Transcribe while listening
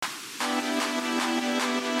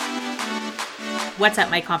What's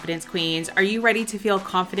up, my confidence queens? Are you ready to feel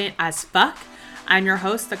confident as fuck? I'm your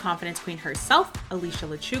host, the confidence queen herself, Alicia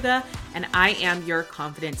Lechuga, and I am your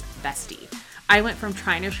confidence bestie. I went from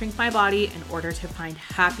trying to shrink my body in order to find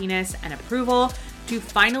happiness and approval to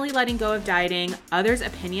finally letting go of dieting, others'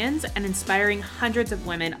 opinions, and inspiring hundreds of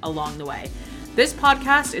women along the way. This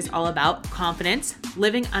podcast is all about confidence,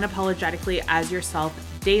 living unapologetically as yourself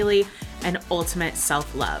daily, and ultimate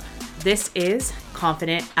self-love. This is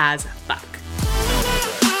Confident as Fuck.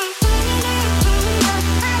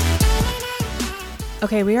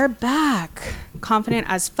 Okay, we are back. Confident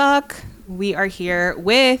as fuck. We are here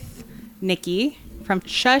with Nikki from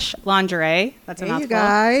Shush Lingerie. That's a mouthful. Hey, you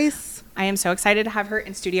guys. I am so excited to have her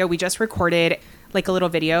in studio. We just recorded like a little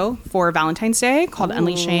video for Valentine's Day called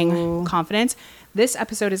Unleashing Confidence. This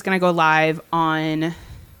episode is going to go live on,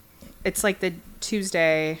 it's like the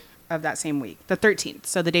Tuesday of that same week, the 13th.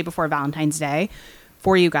 So the day before Valentine's Day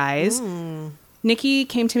for you guys. Nikki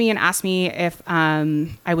came to me and asked me if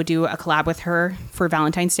I would do a collab with her for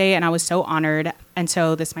Valentine's Day, and I was so honored. And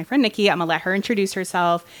so this is my friend Nikki. I'm gonna let her introduce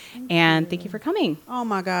herself. Thank you for coming. Oh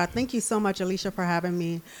my God, thank you so much, Alicia, for having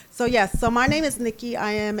me. So yes, so my name is Nikki.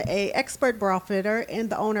 I am a expert bra fitter and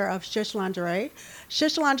the owner of Shush Lingerie.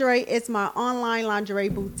 Shush Lingerie is my online lingerie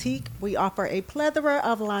boutique. We offer a plethora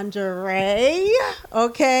of lingerie,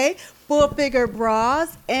 okay, full figure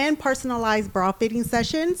bras and personalized bra fitting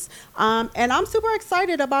sessions. And I'm super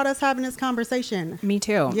excited about us having this conversation. Me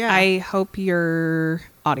too. Yeah. I hope your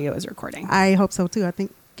audio is recording. I hope so too. I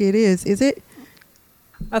think it is. Is it?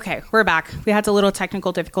 Okay, we're back. We had a little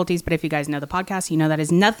technical difficulties, but if you guys know the podcast, you know that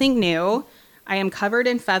is nothing new. I am covered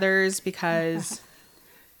in feathers because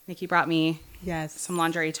Nikki brought me some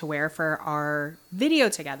lingerie to wear for our video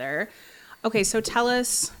together. Okay, so tell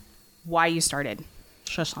us why you started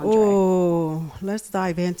Shush Lingerie. Oh, let's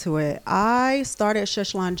dive into it. I started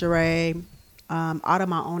Shush Lingerie out of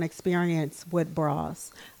my own experience with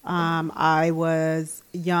bras. I was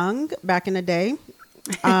young back in the day.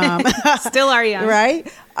 Still are young. Right?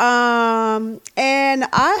 And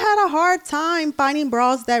I had a hard time finding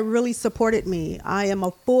bras that really supported me. I am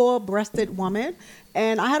a full-breasted woman,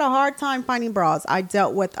 and I had a hard time finding bras. I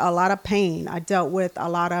dealt with a lot of pain. I dealt with a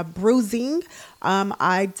lot of bruising.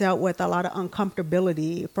 I dealt with a lot of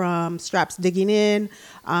uncomfortability from straps digging in,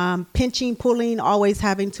 pinching, pulling, always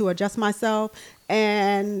having to adjust myself.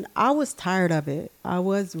 And I was tired of it. I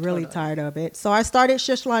was really tired of it. So I started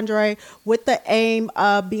Shush Lingerie with the aim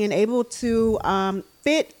of being able to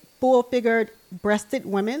fit full-figured breasted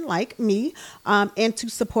women like me into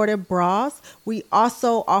supportive bras. We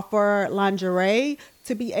also offer lingerie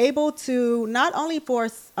to be able to not only for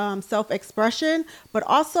self-expression, but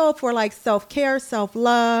also for like self-care,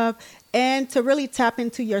 self-love, and to really tap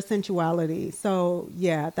into your sensuality. So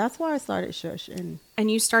yeah, that's why I started Shush. And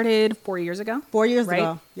you started 4 years ago? 4 years right?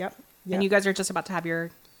 ago. Yep. And you guys are just about to have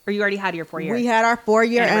or you already had your 4 year? We had our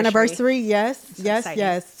 4-year anniversary. Yes.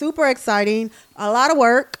 Super exciting. A lot of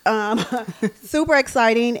work. Super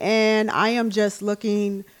exciting. And I am just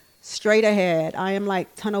looking straight ahead. I am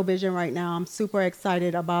like tunnel vision right now. I'm super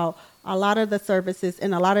excited about a lot of the services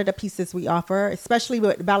and a lot of the pieces we offer, especially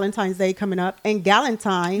with Valentine's Day coming up and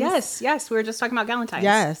Galentine's. Yes. We were just talking about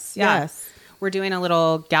Galentine's. Yes. We're doing a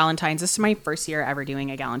little Galentine's. This is my first year ever doing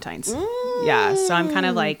a Galentine's. Yeah. So I'm kind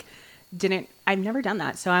of like, I've never done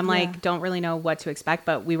that. So I'm like, don't really know what to expect,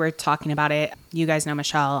 but we were talking about it. You guys know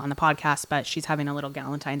Michelle on the podcast, but she's having a little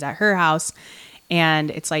Galentine's at her house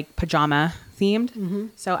and it's like pajama themed.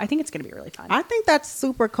 So I think it's going to be really fun. I think that's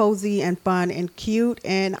super cozy and fun and cute.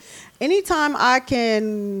 And anytime I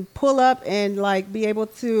can pull up and like be able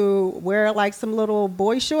to wear like some little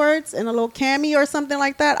boy shorts and a little cami or something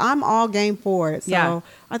like that, I'm all game for it. So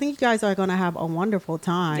I think you guys are going to have a wonderful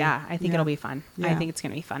time. Yeah, I think it'll be fun. I think it's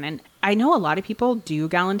going to be fun. And I know a lot of people do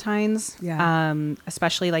Galentine's,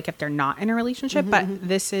 especially like if they're not in a relationship, but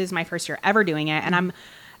this is my first year ever doing it. And I'm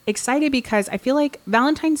excited because I feel like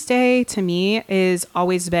Valentine's Day to me is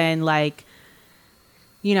always been like,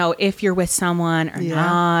 you know, if you're with someone or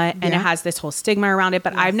not, and it has this whole stigma around it,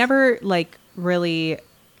 but I've never like really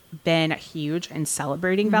been huge in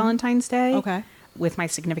celebrating Valentine's Day with my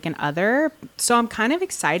significant other. So I'm kind of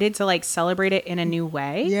excited to like celebrate it in a new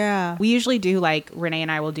way. Yeah. We usually do like, Renee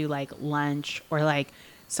and I will do like lunch or like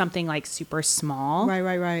something like super small.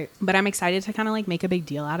 Right. But I'm excited to kind of like make a big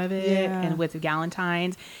deal out of it and with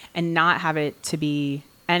Galentine's and not have it to be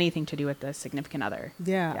anything to do with the significant other.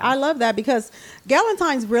 Yeah. I love that because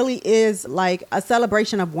Galentine's really is like a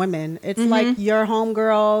celebration of women. It's like your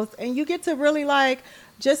homegirls and you get to really like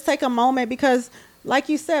just take a moment because like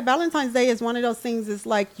you said, Valentine's Day is one of those things. It's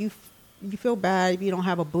like you you feel bad if you don't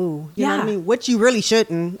have a boo. You know what I Yeah. mean? Which you really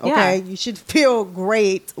shouldn't. Okay. Yeah. You should feel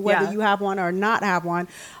great whether Yeah. you have one or not have one.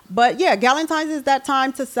 But yeah, Galentine's is that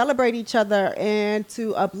time to celebrate each other and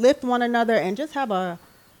to uplift one another and just have a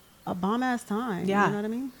bomb ass time. Yeah. You know what I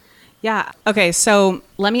mean? Yeah. Okay. So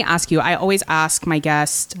let me ask you, I always ask my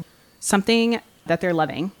guest something that they're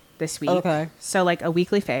loving this week. Okay. So like a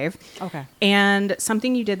weekly fave. Okay. And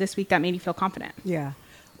something you did this week that made you feel confident. Yeah.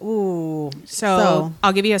 Ooh. So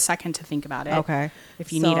I'll give you a second to think about it. Okay.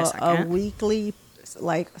 If you need a second. A weekly,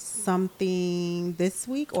 like something this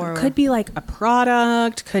week, or Could be like a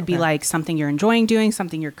product, could be like something you're enjoying doing,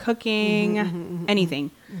 something you're cooking,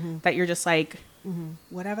 anything that you're just like,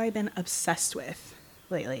 what have I been obsessed with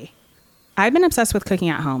lately? I've been obsessed with cooking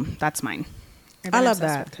at home. That's mine. I've been I love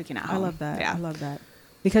obsessed that. with cooking at home. I love that. Yeah. I love that.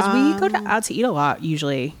 Because we go out to eat a lot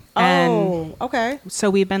usually. And Okay. so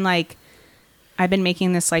we've been like, I've been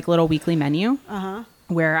making this like little weekly menu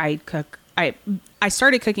where I cook. I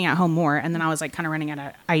started cooking at home more, and then I was like kind of running out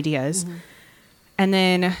of ideas. And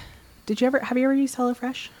then, have you ever used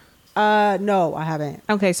HelloFresh? No, I haven't.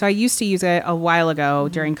 Okay, so I used to use it a while ago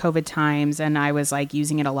during COVID times, and I was like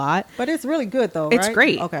using it a lot. But it's really good though, It's right?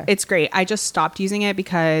 great. Okay. It's great. I just stopped using it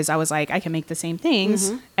because I was like, I can make the same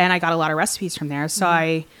things, and I got a lot of recipes from there. So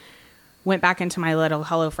I went back into my little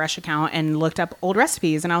HelloFresh account and looked up old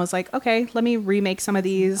recipes, and I was like, okay, let me remake some of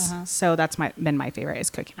these. So that's been my favorite,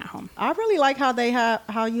 is cooking at home. I really like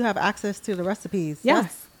how you have access to the recipes. Yeah.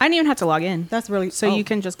 I didn't even have to log in. That's really So you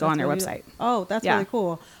can just go on their website. That's Yeah. really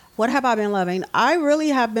cool. What have I been loving? I really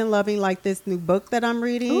have been loving like this new book that I'm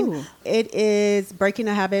reading. Ooh. It is Breaking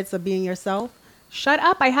the Habits of Being Yourself. Shut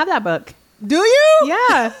up. I have that book. Do you?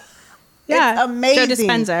 Yeah. Yeah. It's amazing. Joe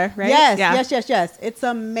Dispenza, right? Yes, Yeah. yes. It's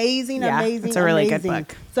amazing, Yeah, amazing. it's a really good amazing.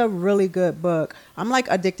 book. It's a really good book. I'm like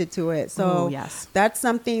addicted to it. So Ooh, yes. that's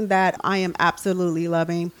something that I am absolutely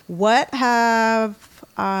loving. What have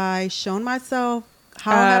I shown myself?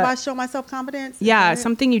 How have I shown myself confidence? Yeah.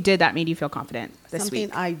 Something you did that made you feel confident this Something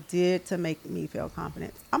week. I did to make me feel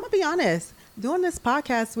confident. I'm going to be honest. Doing this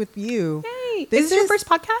podcast with you. Yay. This Is this your first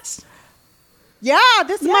podcast? Yeah,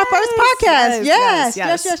 this is my first podcast.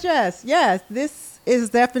 Yes. This is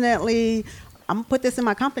definitely, I'm going to put this in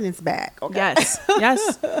my confidence bag. Okay.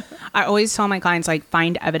 Yes. I always tell my clients, like,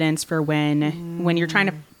 find evidence for when you're trying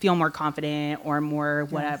to feel more confident or more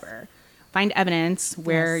whatever. Find evidence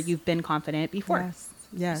where you've been confident before.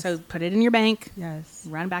 Yes. So put it in your bank. Yes.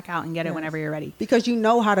 Run back out and get it whenever you're ready. Because you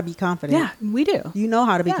know how to be confident. Yeah, we do. You know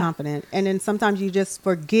how to be confident. And then sometimes you just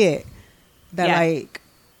forget that like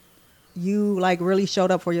you like really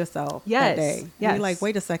showed up for yourself that day. Yes. You're like,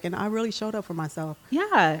 wait a second, I really showed up for myself.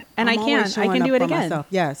 Yeah. And I'm I always can showing do up it for again. myself.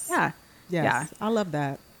 Yes. Yeah. Yes. Yeah. I love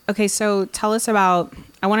that. Okay, so tell us about,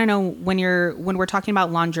 I want to know when we're talking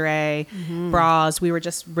about lingerie, bras, we were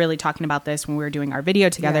just really talking about this when we were doing our video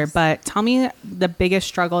together, Yes. but tell me the biggest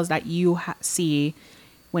struggles that you see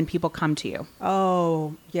when people come to you.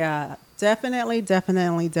 Oh, yeah. Definitely.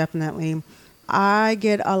 I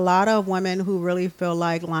get a lot of women who really feel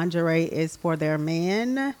like lingerie is for their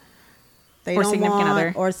man. They Or don't significant want-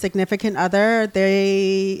 other. Or significant other.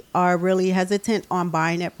 They are really hesitant on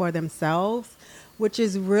buying it for themselves, which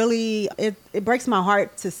is really, it breaks my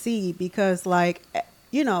heart to see because, like,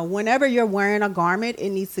 you know, whenever you're wearing a garment, it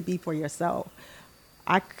needs to be for yourself.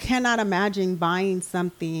 I cannot imagine buying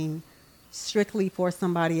something strictly for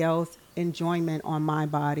somebody else enjoyment on my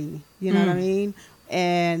body. You know what I mean?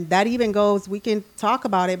 And that even goes, we can talk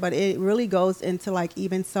about it, but it really goes into like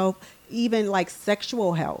even like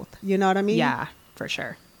sexual health. You know what I mean? Yeah, for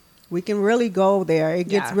sure. We can really go there. It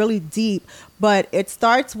gets really deep, but it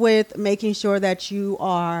starts with making sure that you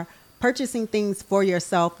are purchasing things for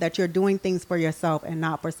yourself, that you're doing things for yourself and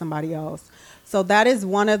not for somebody else. So that is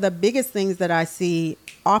one of the biggest things that I see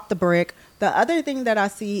off the brick. The other thing that I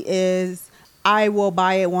see is I will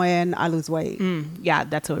buy it when I lose weight. Yeah,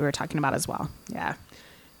 that's what we were talking about as well. Yeah.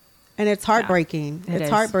 And it's heartbreaking. Yeah, it it's is.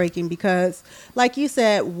 heartbreaking because, like you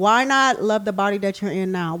said, why not love the body that you're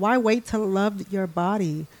in now? Why wait to love your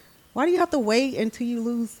body? Why do you have to wait until you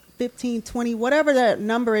lose 15, 20, whatever that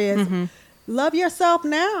number is? Love yourself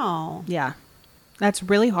now. Yeah. That's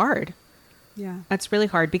really hard. Yeah. That's really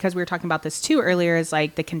hard because we were talking about this too earlier, is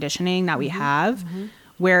like the conditioning that we have,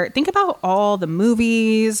 where think about all the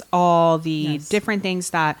movies, all the different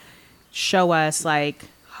things that show us like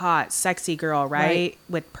hot, sexy girl, right?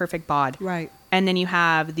 With perfect bod. Right. And then you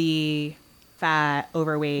have the fat,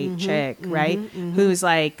 overweight chick, right? Who's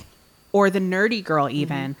like, or the nerdy girl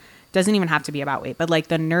even, doesn't even have to be about weight, but like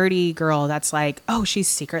the nerdy girl that's like, oh, she's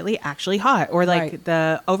secretly actually hot, or like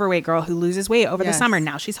the overweight girl who loses weight over the summer,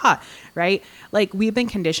 now she's hot, right? Like we've been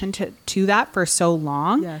conditioned to that for so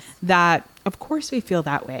long that of course we feel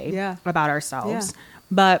that way about ourselves.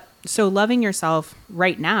 But so loving yourself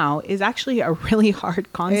right now is actually a really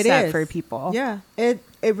hard concept for people. Yeah, it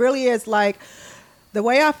really is. Like the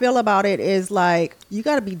way I feel about it is like, you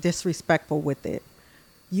got to be disrespectful with it.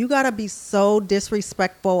 You got to be so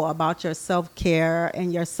disrespectful about your self-care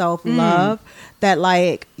and your self-love that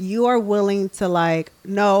like you are willing to like,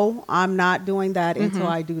 no, I'm not doing that until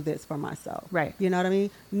I do this for myself. Right. You know what I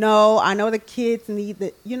mean? No, I know the kids need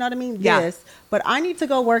the, you know what I mean? Yes. But I need to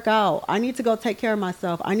go work out. I need to go take care of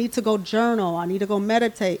myself. I need to go journal. I need to go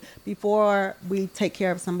meditate before we take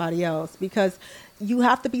care of somebody else, because you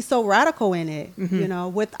have to be so radical in it. You know,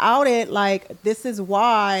 without it, like, this is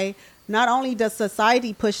why not only does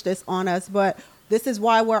society push this on us, but this is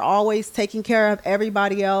why we're always taking care of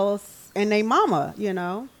everybody else and their mama, you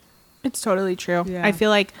know? It's totally true. Yeah. I feel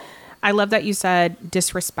like, I love that you said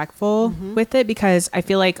disrespectful with it, because I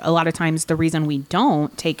feel like a lot of times the reason we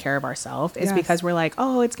don't take care of ourselves is because we're like,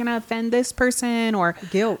 oh, it's going to offend this person, or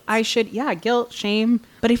guilt. Guilt, shame.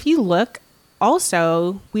 But if you look,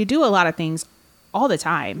 also, we do a lot of things all the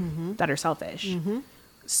time that are selfish.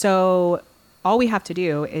 So all we have to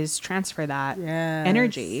do is transfer that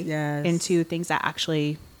energy into things that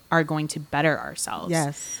actually are going to better ourselves.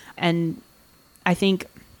 And I think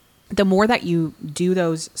the more that you do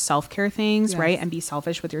those self-care things, right, and be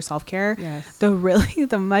selfish with your self-care,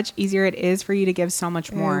 the much easier it is for you to give so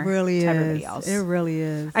much more to everybody else. It really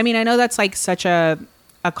is. I mean, I know that's like such a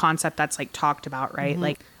concept that's like talked about, right?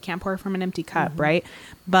 Like, can't pour from an empty cup, right?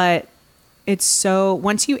 But it's so,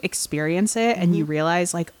 once you experience it and you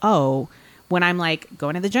realize like, oh, when I'm like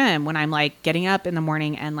going to the gym, when I'm like getting up in the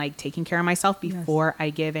morning and like taking care of myself before I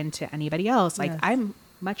give in to anybody else, like I'm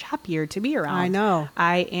much happier to be around. I know.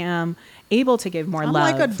 I am able to give more love.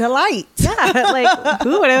 I'm like a delight. Yeah. Like,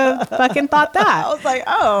 who would have fucking thought that? I was like,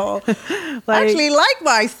 oh, I actually like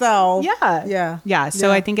myself. Yeah.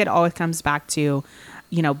 So I think it always comes back to,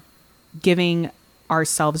 you know, giving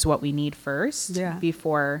ourselves what we need first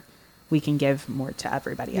before we can give more to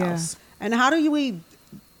everybody else. And how do we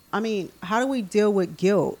deal with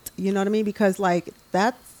guilt? You know what I mean? Because like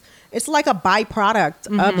it's like a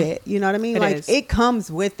byproduct of it. You know what I mean? It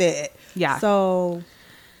comes with it. Yeah. So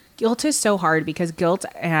guilt is so hard, because guilt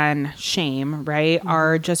and shame, right,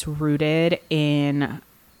 are just rooted in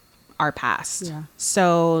our past. Yeah.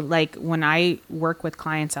 So like when I work with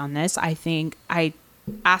clients on this, I think I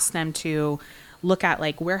ask them to look at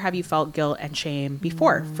like, where have you felt guilt and shame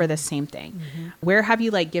before for the same thing? Where have you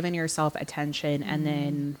like given yourself attention and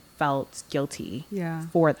then felt guilty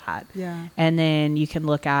for that? And then you can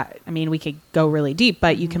look at, I mean, we could go really deep,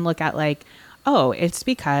 but you can look at like, oh, it's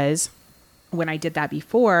because when I did that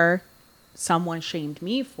before, someone shamed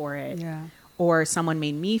me for it. Or someone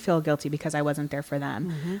made me feel guilty because I wasn't there for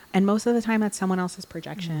them. And most of the time that's someone else's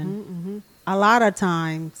projection. A lot of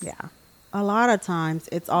times. A lot of times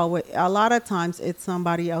it's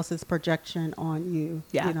somebody else's projection on you,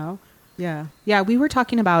 you know? Yeah. We were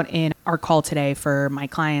talking about in our call today for my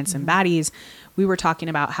clients and baddies, we were talking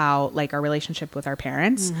about how like our relationship with our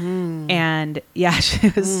parents, and she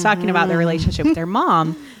was talking about their relationship with their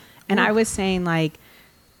mom. And I was saying like,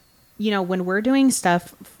 you know, when we're doing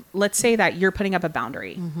stuff, let's say that you're putting up a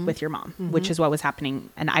boundary with your mom, which is what was happening.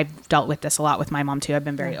 And I've dealt with this a lot with my mom too. I've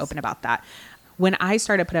been very open about that. When I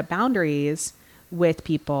started to put up boundaries with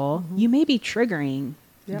people, you may be triggering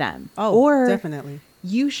them. Oh, or definitely.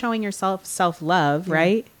 You showing yourself self-love,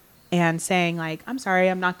 right? And saying like, I'm sorry,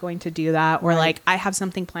 I'm not going to do that. Or like, I have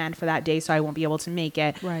something planned for that day, so I won't be able to make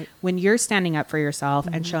it. When you're standing up for yourself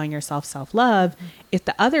and showing yourself self-love, if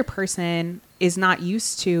the other person is not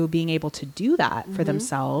used to being able to do that for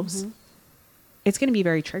themselves, it's going to be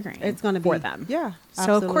very triggering. It's going to be for them. Yeah. So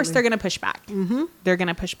absolutely. Of course they're going to push back. They're going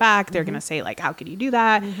to push back. They're going to say like, how could you do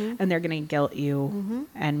that? And they're going to guilt you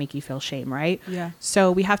and make you feel shame. Right. Yeah.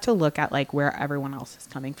 So we have to look at like where everyone else is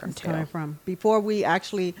coming from before we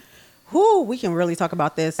actually, we can really talk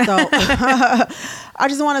about this. So I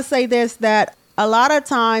just want to say this, that a lot of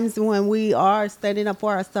times when we are standing up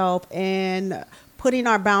for ourselves and putting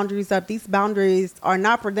our boundaries up, these boundaries are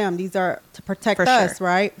not for them. These are to protect us.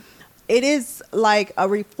 Right. It is like a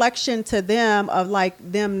reflection to them of like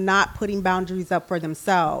them not putting boundaries up for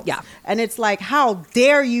themselves. Yeah. And it's like, how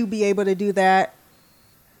dare you be able to do that?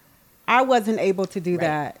 I wasn't able to do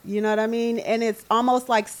that. You know what I mean? And it's almost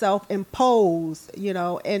like self-imposed, you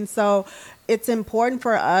know? And so it's important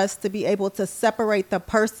for us to be able to separate the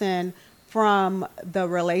person from the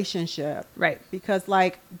relationship. Right. Because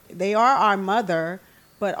like they are our mother,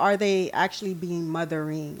 but are they actually being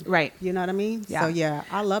mothering? Right. You know what I mean? Yeah. So yeah,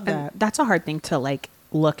 I love that. And that's a hard thing to like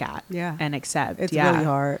look at and accept. It's really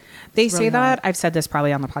hard. They say that, I've said this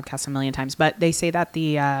probably on the podcast a million times, but they say that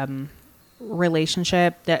the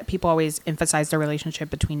relationship, that people always emphasize the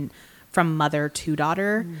relationship from mother to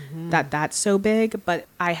daughter, that's so big. But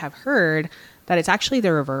I have heard that it's actually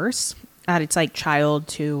the reverse, that it's like child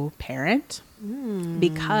to parent,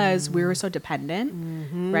 because we were so dependent,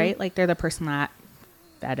 right? Like they're the person that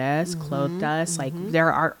fed us, clothed us, like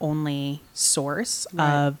they're our only source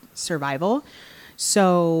of survival.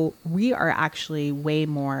 So we are actually way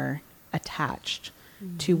more attached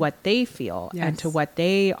to what they feel and to what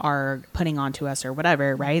they are putting onto us or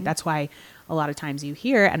whatever, right? That's why a lot of times you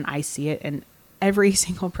hear, and I see it, and every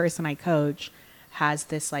single person I coach has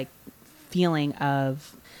this like feeling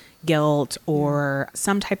of guilt or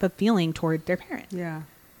some type of feeling toward their parent. Yeah.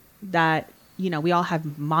 That, you know, we all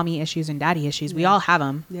have mommy issues and daddy issues. We all have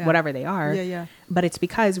them, whatever they are. Yeah. But it's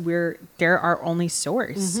because they're our only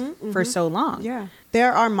source for so long. Yeah.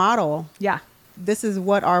 They're our model. Yeah. This is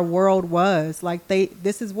what our world was. Like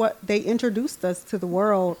this is what they introduced us to the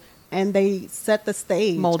world, and they set the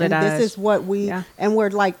stage. Molded and us. This is what and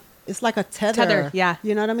we're like, it's like a tether. Yeah.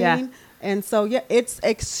 You know what I mean? Yeah. And so, it's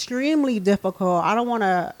extremely difficult. I don't want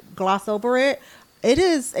to gloss over it. It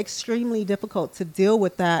is extremely difficult to deal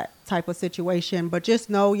with that type of situation, but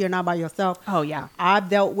just know you're not by yourself. Oh, yeah. I've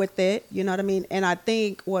dealt with it, you know what I mean? And I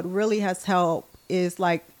think what really has helped is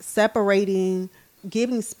like separating,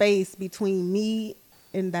 giving space between me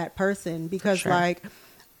and that person, because like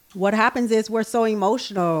what happens is we're so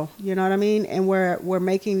emotional, you know what I mean? And we're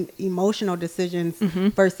making emotional decisions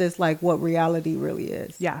versus like what reality really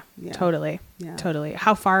is. Yeah. Totally. Yeah. Totally.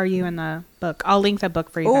 How far are you in the book? I'll link the book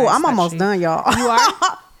for you guys. Oh, I'm almost done, y'all. You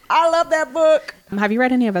are? I love that book. Have you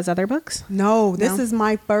read any of his other books? No, this is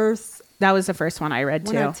my first. That was the first one I read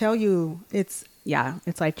too. When I tell you, it's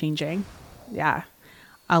life changing. Yeah.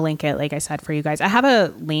 I'll link it, like I said, for you guys. I have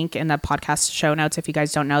a link in the podcast show notes, if you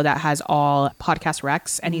guys don't know, that has all podcast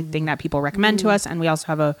recs, anything that people recommend to us. And we also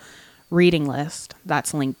have a reading list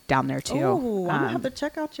that's linked down there too. Oh, I'm gonna have to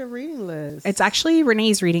check out your reading list. It's actually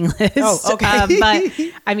Renee's reading list. Oh, okay. But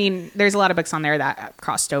I mean, there's a lot of books on there that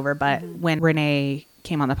crossed over. But when Renee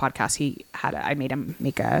came on the podcast, I made him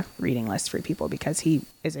make a reading list for people because he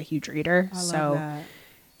is a huge reader. I love that.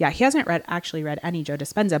 Yeah, he hasn't read any Joe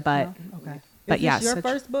Dispenza, but okay. But is this your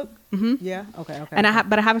first book? Yeah. Okay. And I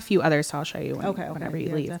have a few others, so I'll show you whenever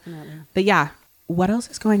you leave. Definitely. But yeah, what else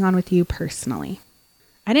is going on with you personally?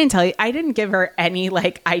 I didn't tell you. I didn't give her any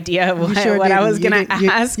like idea of what I was gonna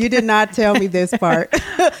ask. You did not tell me this part.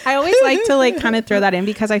 I always like to like kind of throw that in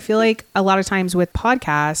because I feel like a lot of times with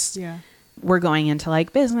podcasts, we're going into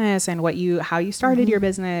like business and how you started your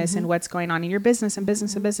business and what's going on in your business and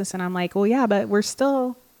business. And I'm like, well, yeah, but we're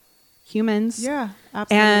still humans. Yeah,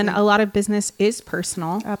 absolutely. And a lot of business is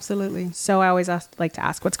personal. Absolutely. So I always like to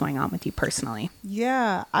ask what's going on with you personally.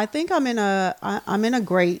 Yeah, I think I'm in a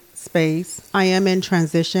great space. I am in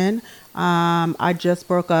transition. I just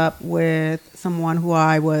broke up with someone who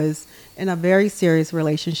I was in a very serious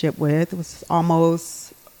relationship with. It was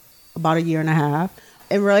almost about a year and a half.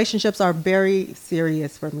 And relationships are very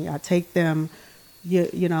serious for me. I take them,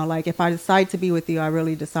 you know, like if I decide to be with you, I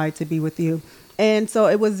really decide to be with you. And so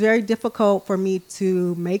it was very difficult for me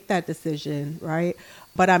to make that decision, right?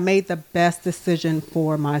 But I made the best decision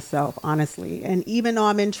for myself, honestly. And even though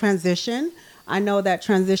I'm in transition, I know that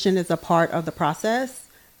transition is a part of the process,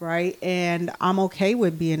 right? And I'm okay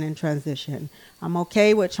with being in transition. I'm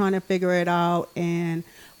okay with trying to figure it out and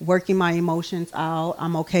working my emotions out.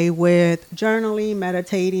 I'm okay with journaling,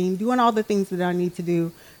 meditating, doing all the things that I need to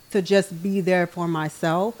do to just be there for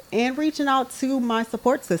myself and reaching out to my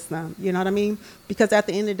support system. You know what I mean? Because at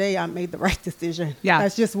the end of the day, I made the right decision. Yeah.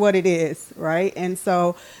 That's just what it is, right? And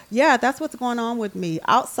so, yeah, that's what's going on with me.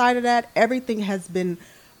 Outside of that, everything has been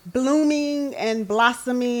blooming and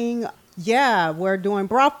blossoming. Yeah, we're doing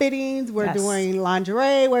bra fittings. We're doing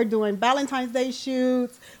lingerie. We're doing Valentine's Day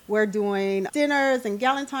shoots. We're doing dinners and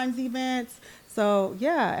Galentine's events. So,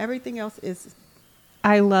 yeah, everything else is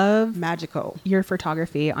I love magical. Your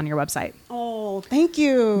photography on your website. Oh, thank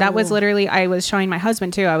you. That was literally, I was showing my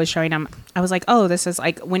husband too. I was showing him, I was like, oh, this is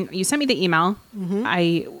like, when you sent me the email,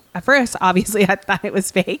 at first, obviously I thought it was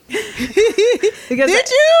fake. Because Did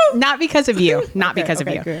you? Not because of you, not because of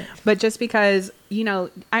you, good. But just because, you know,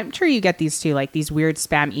 I'm sure you get these too, like these weird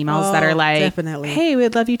spam emails that are like, definitely. Hey,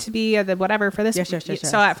 we'd love you to be the whatever for this. Yes.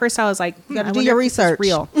 So at first I was like, you got to do your research.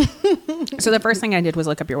 Real. So the first thing I did was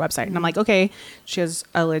look up your website and I'm like, okay, she has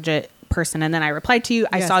a legit person. And then I replied to you.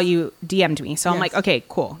 I saw you DM'd me. So I'm like, okay,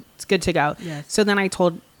 cool. It's good to go. Yes. So then I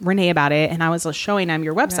told Renee about it and I was showing him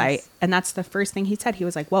your website. And that's the first thing he said. He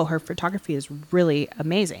was like, whoa, her photography is really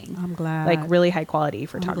amazing. I'm glad. Like really high quality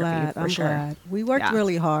photography for sure. Glad. We worked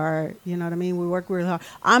really hard. You know what I mean? We worked really hard.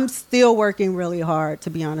 I'm still working really hard,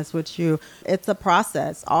 to be honest with you. It's a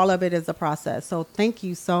process. All of it is a process. So thank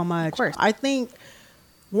you so much. Of course. I think,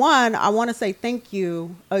 one, I want to say thank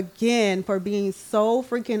you again for being so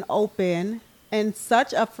freaking open and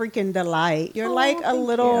such a freaking delight. You're you're like a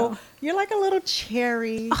little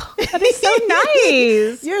cherry. Oh, that is so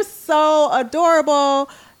nice. You're so adorable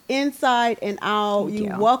inside and out. Thank You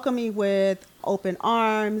you. welcome me with open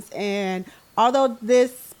arms. And although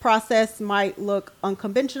this process might look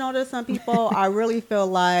unconventional to some people, I really feel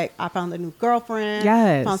like I found a new girlfriend.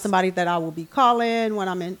 Yes. Found somebody that I will be calling when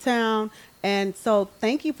I'm in town. And so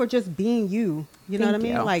thank you for just being you. You know what I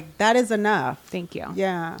mean? you. Like that is enough. Thank you.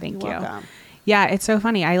 Yeah. Thank you're you. welcome. Yeah, it's so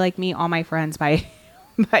funny. I meet all my friends by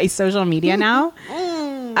by social media now.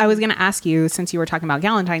 I was going to ask you, since you were talking about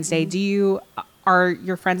Valentine's Day, are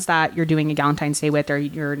your friends that you're doing a Valentine's Day with or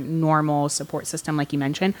your normal support system, like you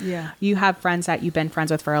mentioned? Yeah. You have friends that you've been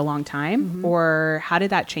friends with for a long time? Or how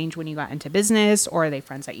did that change when you got into business? Or are they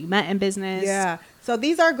friends that you met in business? Yeah. So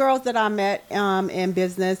these are girls that I met in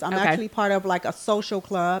business. I'm actually part of like a social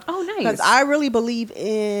club. Oh, nice. Because I really believe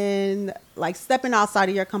in like stepping outside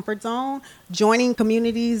of your comfort zone, joining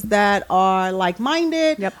communities that are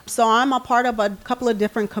like-minded. Yep. So I'm a part of a couple of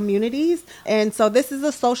different communities. And so this is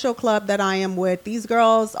a social club that I am with. These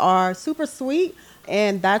girls are super sweet.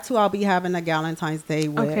 And that's who I'll be having a Valentine's Day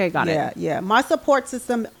with. Okay, got it. Yeah. My support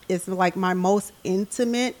system is like my most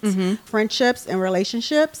intimate friendships and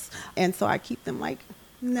relationships. And so I keep them like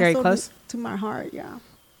very close to my heart. Yeah.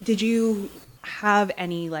 Did you have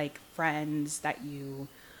any like friends that you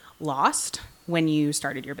lost when you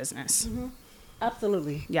started your business?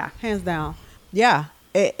 Absolutely. Yeah. Hands down. Yeah.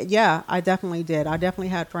 I definitely did. I definitely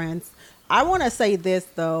had friends. I want to say this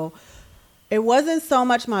though. It wasn't so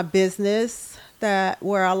much my business that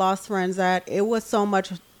where I lost friends at. It was so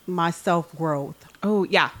much my self-growth. Oh,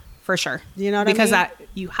 yeah, for sure. You know what I mean? Because that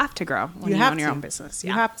you have to grow when you own your own business. Yeah.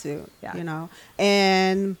 You have to, Yeah. you know.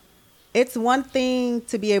 And it's one thing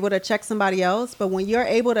to be able to check somebody else, but when you're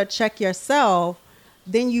able to check yourself,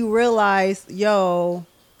 then you realize, yo,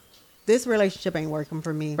 this relationship ain't working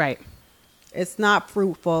for me. Right. It's not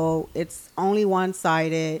fruitful. It's only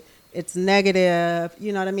one-sided. It's negative.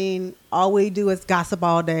 You know what I mean? All we do is gossip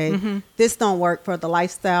all day. This don't work for the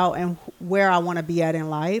lifestyle and where I want to be at in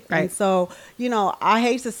life. Right. And so, you know, I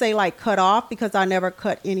hate to say like cut off because I never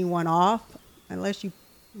cut anyone off unless you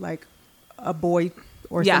like a boy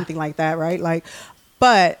or something like that. Right. Like,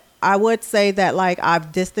 but I would say that like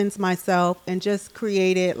I've distanced myself and just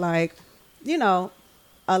created like, you know,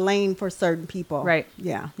 a lane for certain people. Right.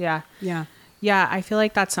 Yeah. Yeah. Yeah. Yeah. I feel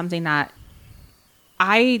like that's something that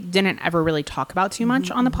I didn't ever really talk about too much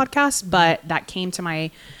on the podcast, but that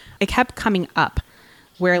it kept coming up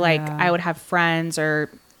where like I would have friends or,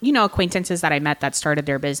 you know, acquaintances that I met that started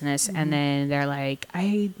their business. And then they're like,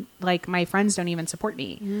 my friends don't even support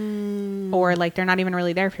me or like, they're not even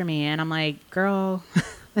really there for me. And I'm like, girl,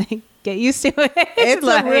 like get used to it. It's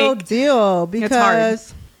like, a real deal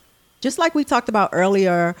because just like we talked about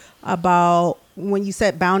earlier about when you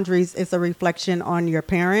set boundaries, it's a reflection on your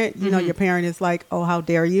parent. You know, your parent is like, oh, how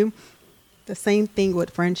dare you? The same thing with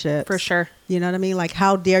friendships. For sure. You know what I mean? Like,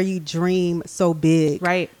 how dare you dream so big?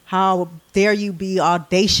 Right. How dare you be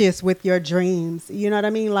audacious with your dreams? You know what I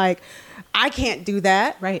mean? Like, I can't do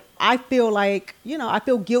that. Right. I feel like, you know, I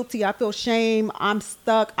feel guilty. I feel shame. I'm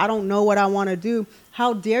stuck. I don't know what I want to do.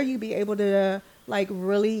 How dare you be able to like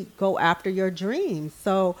really go after your dreams?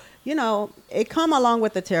 So, you know, it come along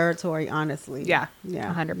with the territory, honestly. Yeah.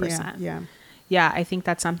 Yeah. 100%. Yeah. Yeah. I think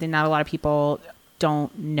that's something that a lot of people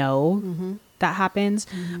don't know that happens,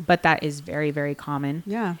 but that is very, very common.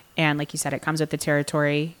 Yeah. And like you said, it comes with the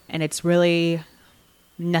territory and it's really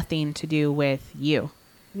nothing to do with you.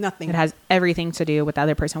 Nothing. It has everything to do with the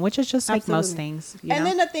other person, which is just like most things. You know?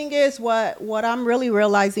 Then the thing is, what I'm really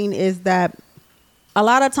realizing is that a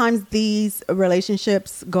lot of times these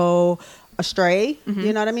relationships go astray.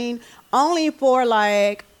 You know what I mean? Only for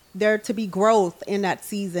like there to be growth in that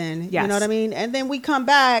season. Yes. You know what I mean? And then we come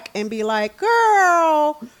back and be like,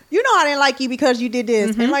 girl, you know I didn't like you because you did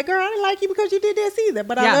this. And like, girl, I didn't like you because you did this either.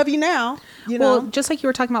 But I love you now. You know? Well, just like you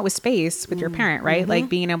were talking about with space with your parent, right? Like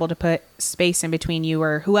being able to put space in between you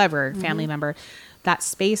or whoever, family member. That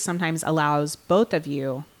space sometimes allows both of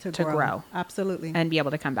you to grow. Absolutely. And be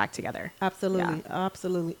able to come back together. Absolutely. Yeah.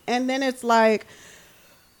 Absolutely. And then it's like,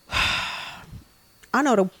 I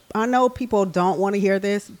know the I know people don't want to hear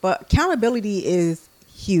this, but accountability is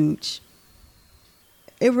huge.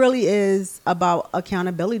 It really is about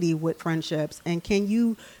accountability with friendships. And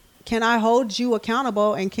can I hold you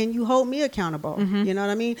accountable, and can you hold me accountable? Mm-hmm. You know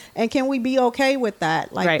what I mean? And can we be okay with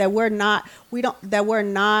that? Like, right. that we're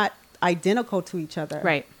not identical to each other.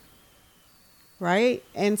 Right. Right.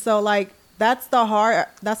 And so, like, that's the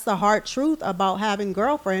hard truth about having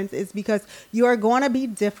girlfriends, is because you are going to be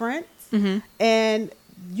different, mm-hmm. and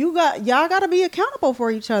y'all got to be accountable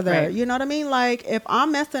for each other. Right. You know what I mean? Like, if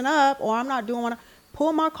I'm messing up or I'm not doing what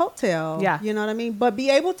pull my coattail. Yeah. You know what I mean? But be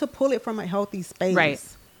able to pull it from a healthy space. Right.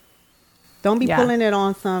 Don't be pulling it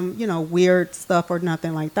on some, weird stuff or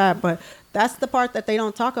nothing like that. But that's the part that they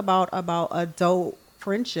don't talk about adult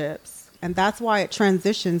friendships. And that's why it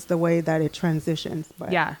transitions the way that it transitions.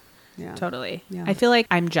 But yeah, totally. Yeah. I feel like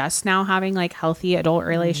I'm just now having like healthy adult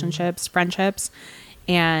relationships, friendships.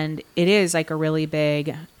 And it is like a really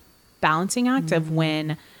big balancing act of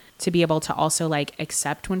when to be able to also like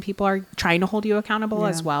accept when people are trying to hold you accountable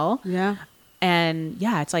as well. Yeah. And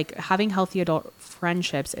it's like having healthy adult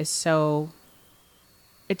friendships is so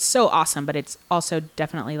awesome, but it's also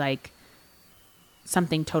definitely like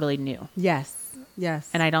something totally new. Yes.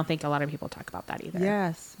 Yes. And I don't think a lot of people talk about that either.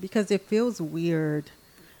 Yes. Because it feels weird.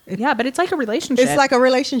 But it's like a relationship. It's like a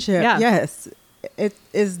relationship. Yeah. Yes. It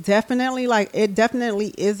is definitely it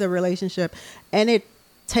definitely is a relationship, and it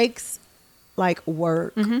takes like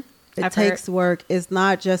work. Mm-hmm. It takes work. It's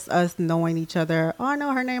not just us knowing each other. Oh, I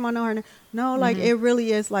know her name. No, like it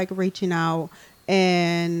really is like reaching out,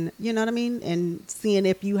 and you know what I mean? And seeing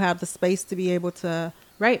if you have the space to be able to,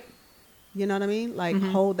 right. You know what I mean? Like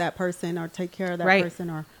hold that person or take care of that person,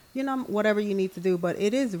 or, whatever you need to do. But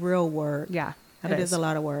it is real work. Yeah. It is a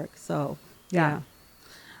lot of work. So, yeah.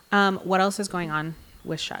 What else is going on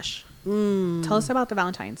with Shush? Tell us about the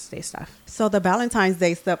Valentine's Day stuff. So the Valentine's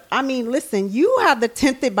Day stuff. I mean, listen, you have the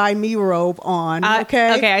Tinted by Me robe on.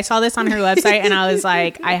 Okay. Okay. I saw this on her website and I was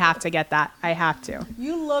like, I have to get that. I have to.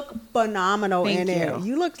 You look phenomenal Thank in you. it.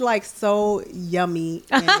 You look like so yummy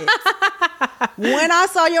in it. When I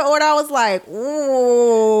saw your order, I was like,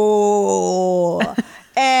 ooh.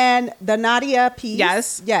 And the Nadia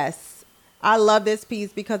piece. Yes. I love this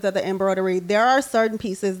piece because of the embroidery. There are certain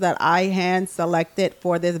pieces that I hand selected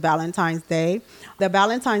for this Valentine's Day. The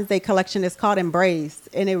Valentine's Day collection is called Embrace,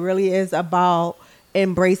 and it really is about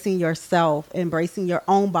embracing yourself, embracing your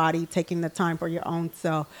own body, taking the time for your own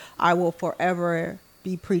self. I will forever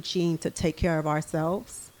be preaching to take care of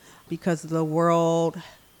ourselves, because the world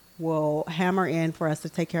will hammer in for us to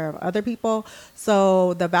take care of other people.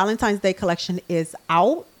 So the Valentine's Day collection is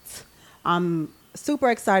out. I'm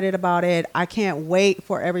super excited about it. I can't wait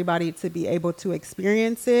for everybody to be able to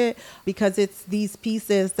experience it, because it's these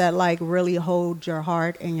pieces that like really hold your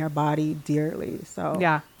heart and your body dearly. So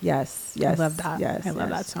yes, I love that. Yes, I love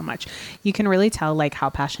that so much. You can really tell like how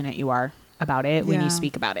passionate you are about it when you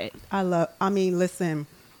speak about it. I mean, listen,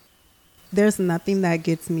 there's nothing that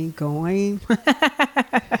gets me going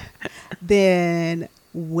than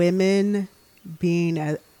women being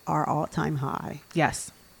at our all-time high.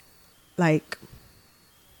 Yes.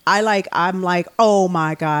 I'm like, oh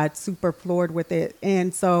my God, super floored with it.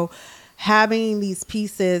 And so having these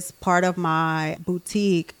pieces part of my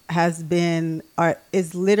boutique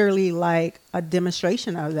is literally like a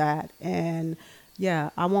demonstration of that. And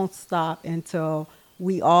I won't stop until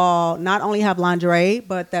we all not only have lingerie,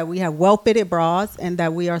 but that we have well-fitted bras, and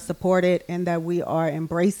that we are supported, and that we are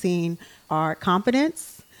embracing our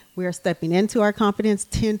confidence. We are stepping into our confidence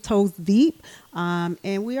 10 toes deep,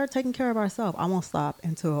 and we are taking care of ourselves. I won't stop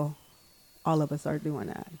until all of us are doing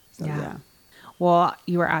that. So, yeah. Well,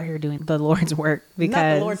 you were out here doing the Lord's work, because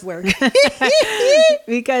not the Lord's work.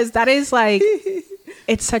 because that is like,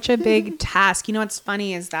 it's such a big task. You know, what's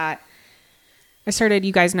funny is that I started,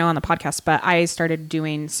 you guys know on the podcast, but I started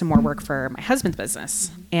doing some more work for my husband's business,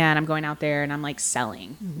 and I'm going out there and I'm like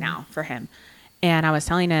selling now for him. And I was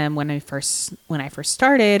telling him when I first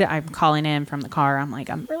started, I'm calling him from the car. I'm like,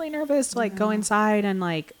 I'm really nervous to like go inside and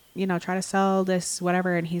like, try to sell this,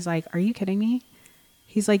 whatever. And he's like, are you kidding me?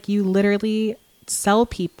 He's like, you literally sell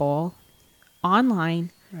people online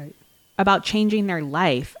about changing their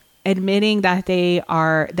life, admitting that they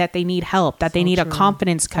need help, that they need a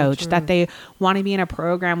confidence coach, that they want to be in a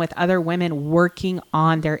program with other women working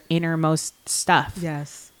on their innermost stuff.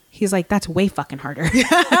 Yes. He's like, that's way fucking harder.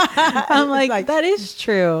 I'm like, that is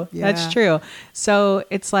true. Yeah. That's true. So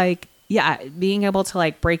it's like, being able to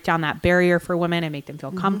like break down that barrier for women and make them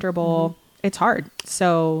feel comfortable it's hard.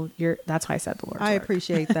 So that's why I said the Lord's I work.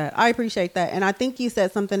 appreciate that. I appreciate that. And I think you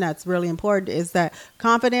said something that's really important is that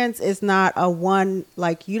confidence is not a one,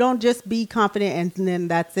 like you don't just be confident and then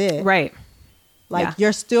that's it. Right. Like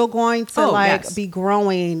you're still going to yes. be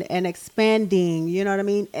growing and expanding, you know what I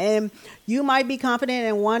mean? And you might be confident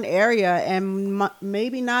in one area and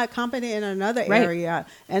maybe not confident in another area.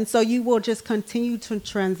 And so you will just continue to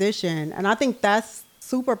transition. And I think that's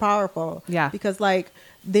super powerful. Yeah. Because like,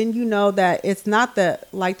 then you know that it's not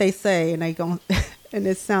like they say, and they go, and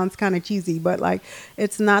it sounds kind of cheesy, but like,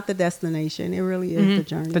 it's not the destination. It really is the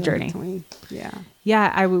journey. The journey. Between. Yeah.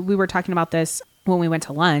 Yeah. We were talking about this when we went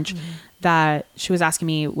to lunch, that she was asking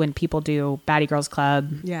me when people do Baddie Girls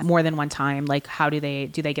Club more than one time, like how do they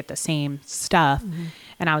get the same stuff?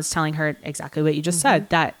 And I was telling her exactly what you just said,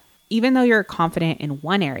 that even though you're confident in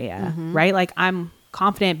one area, right? Like I'm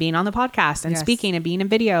confident being on the podcast and speaking and being in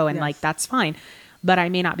video and like, that's fine. But I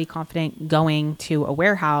may not be confident going to a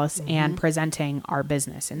warehouse and presenting our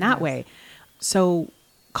business in that way. So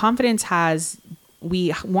confidence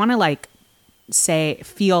we want to like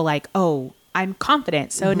feel like, oh, I'm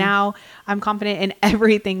confident. So now I'm confident in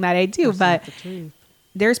everything that I do. But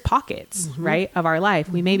there's pockets, right, of our life.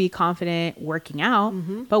 We may be confident working out,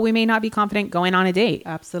 but we may not be confident going on a date.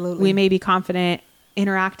 Absolutely. We may be confident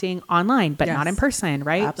interacting online, but not in person,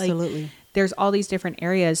 right? Absolutely. Like, there's all these different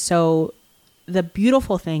areas. So the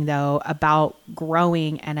beautiful thing though about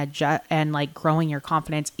growing and adjust and like growing your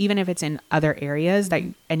confidence, even if it's in other areas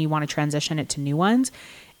and you want to transition it to new ones,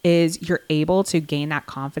 is you're able to gain that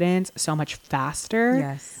confidence so much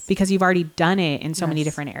faster because you've already done it in so many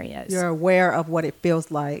different areas. You're aware of what it feels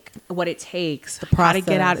like, what it takes, the process. How to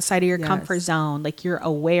get outside of your comfort zone. Like you're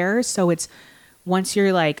aware. So it's once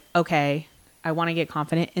you're like, okay, I want to get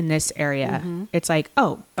confident in this area. It's like,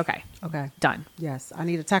 oh, okay, done. Yes. I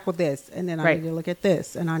need to tackle this. And then I need to look at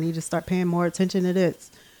this and I need to start paying more attention to this.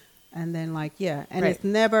 And then like, and it's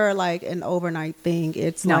never like an overnight thing.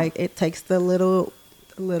 It's like, it takes the little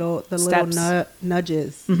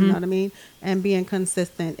nudges, you know what I mean? And being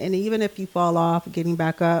consistent. And even if you fall off, getting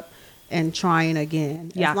back up and trying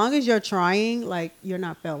again. As long as you're trying, like you're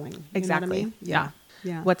not failing. Exactly. You know what I mean?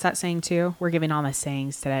 Yeah. What's that saying too? We're giving all the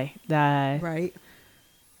sayings today.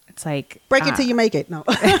 It's like break it till you make it. No.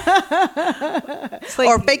 Like,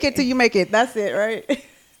 or fake it till you make it. That's it, right?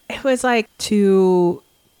 It was like to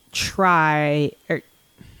try or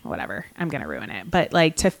whatever. I'm gonna ruin it. But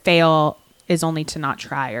like to fail is only to not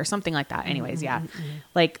try or something like that. Anyways,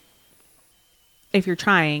 like if you're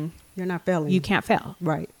trying, you're not failing. You can't fail,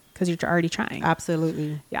 right? Because you're already trying.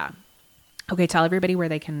 Absolutely. Yeah. Okay, tell everybody where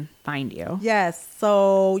they can find you. Yes,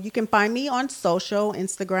 so you can find me on social,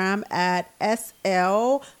 Instagram at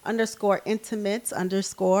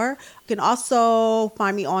SL_intimates_. You can also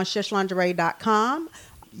find me on shushlingerie.com.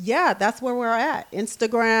 Yeah, that's where we're at.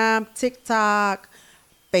 Instagram, TikTok,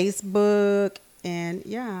 Facebook, and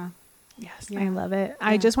Yes, I love it.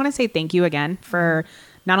 I just want to say thank you again for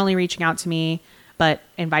not only reaching out to me, but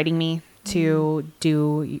inviting me to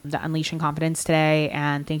do the Unleashing Confidence today.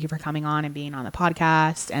 And thank you for coming on and being on the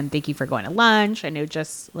podcast. And thank you for going to lunch. And it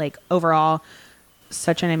just like overall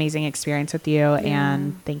such an amazing experience with you.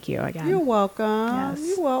 And thank you again. You're welcome. Yes.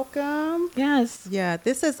 You're welcome. Yes. Yeah.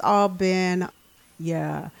 This has all been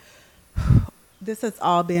surreal.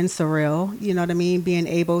 You know what I mean? Being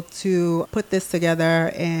able to put this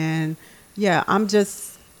together and I'm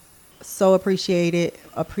just so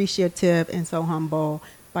appreciative and so humble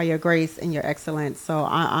by your grace and your excellence. So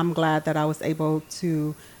I'm glad that I was able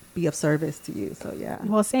to be of service to you. So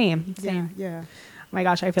Well, same. Yeah. Oh my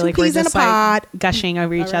gosh, I feel like we're just like gushing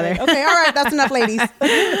over each other. Okay, all right, that's enough, ladies.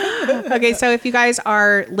 Okay, so if you guys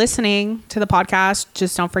are listening to the podcast,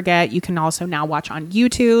 just don't forget you can also now watch on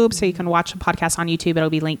YouTube. So you can watch the podcast on YouTube. It'll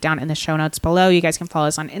be linked down in the show notes below. You guys can follow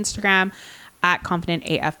us on Instagram at Confident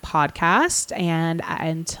AF Podcast. And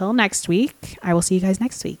until next week, I will see you guys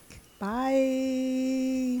next week.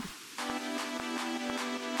 Bye.